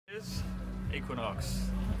Equinox.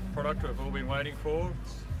 Product we've all been waiting for.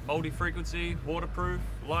 It's multi-frequency, waterproof,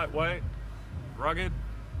 lightweight, rugged.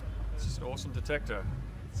 It's just an awesome detector.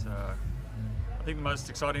 It's, I think the most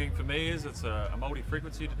exciting thing for me is it's a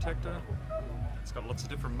multi-frequency detector. It's got lots of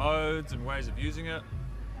different modes and ways of using it.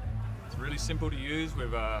 It's really simple to use.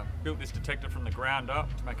 We've built this detector from the ground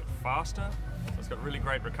up to make it faster. So it's got really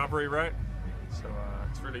great recovery rate. So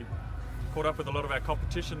it's really caught up with a lot of our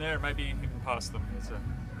competition there, and maybe even past them.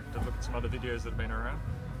 To look at some other videos that have been around.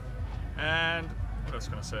 And what else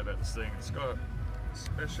can I say about this thing? It's got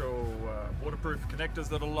special waterproof connectors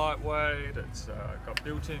that are lightweight. It's got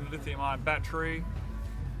built-in lithium-ion battery.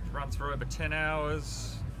 It runs for over 10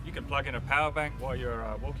 hours. You can plug in a power bank while you're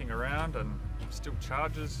walking around and it still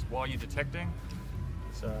charges while you're detecting.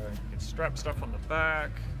 So you can strap stuff on the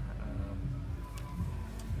back.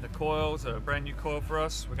 The coils are a brand new coil for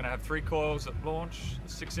us. We're going to have 3 coils at launch, a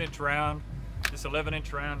 6-inch round. This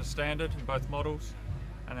 11-inch round is standard in both models,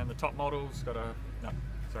 and then the top model's got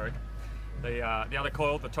the other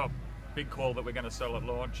coil, the top big coil that we're going to sell at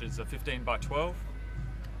launch is a 15x12.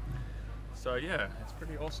 So yeah, it's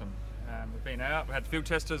pretty awesome. And we've been out, we had field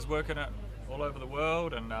testers working it all over the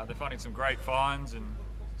world, and they're finding some great finds in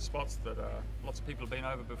spots that lots of people have been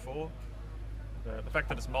over before. The fact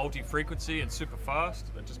that it's multi-frequency and super fast,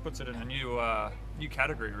 it just puts it in a new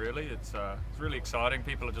category really. It's really exciting.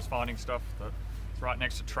 People are just finding stuff that's right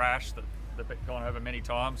next to trash that they've gone over many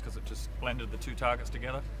times because it just blended the 2 targets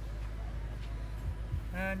together.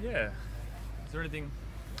 And yeah, is there anything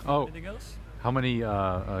else? How many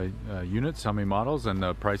units, how many models, and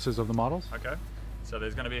the prices of the models? Okay, so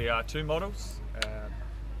there's going to be 2 models,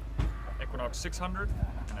 Equinox 600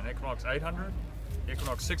 and an Equinox 800. The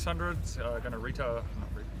Equinox 600 is going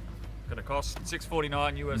to cost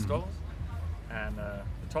 $649 US dollars, and the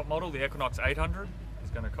top model, the Equinox 800,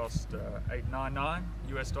 is going to cost $899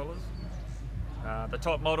 US dollars. The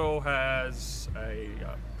top model has a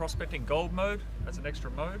prospecting gold mode as an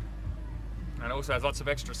extra mode, and it also has lots of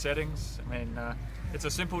extra settings. I mean, it's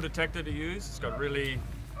a simple detector to use. It's got really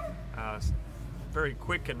very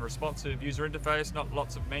quick and responsive user interface, not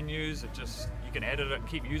lots of menus. It just, you can edit it and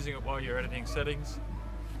keep using it while you're editing settings.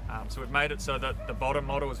 So we've made it so that the bottom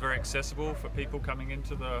model is very accessible for people coming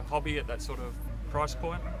into the hobby at that sort of price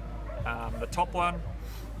point. The top one,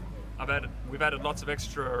 we've added lots of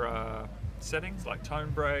extra settings like tone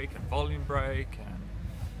break and volume break, and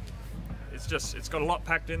it's got a lot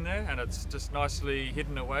packed in there, and it's just nicely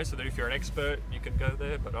hidden away so that if you're an expert you can go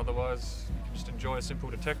there, but otherwise you can just enjoy a simple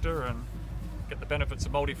detector and get the benefits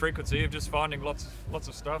of multi-frequency, of just finding lots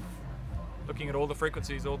of stuff, looking at all the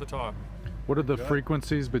frequencies all the time. What are the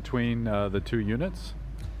frequencies between the 2 units?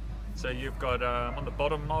 So you've got on the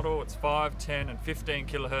bottom model it's 5, 10 and 15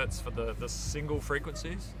 kilohertz for the single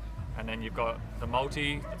frequencies, and then you've got the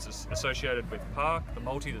multi that's associated with park, the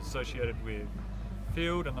multi that's associated with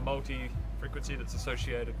field, and the multi-frequency that's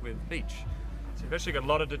associated with beach. So you've actually got a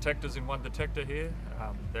lot of detectors in one detector here.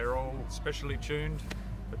 They're all specially tuned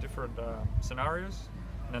for different scenarios.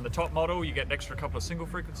 And then the top model, you get an extra couple of single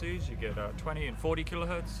frequencies. You get 20 and 40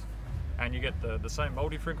 kilohertz, and you get the same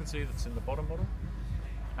multi-frequency that's in the bottom model.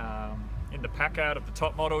 In the pack out of the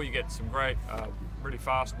top model, you get some great, really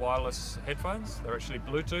fast wireless headphones. They're actually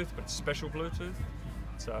Bluetooth, but it's special Bluetooth.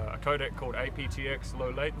 It's a codec called aptX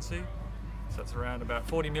low latency. So it's around about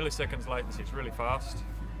 40 milliseconds latency. It's really fast.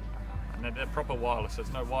 And they're proper wireless.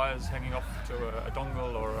 There's no wires hanging off to a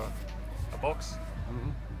dongle or a box.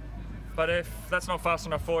 Mm-hmm. But if that's not fast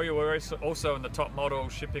enough for you, we're also in the top model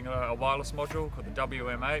shipping a wireless module called the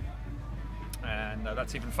WM8. And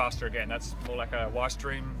that's even faster again. That's more like our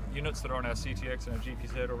Y-Stream units that are on our CTX and our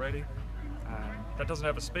GPZ already. That doesn't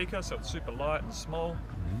have a speaker, so it's super light and small.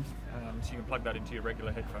 Mm-hmm. So you can plug that into your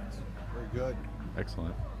regular headphones. Very good.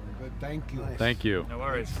 Excellent. Very good. Thank you. Nice. Thank you. No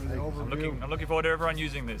worries. Thanks for the overview. I'm looking forward to everyone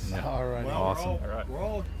using this. Yeah. All right. Well, awesome. We're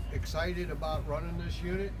all excited about running this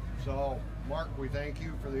unit. So, Mark, we thank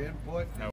you for the input.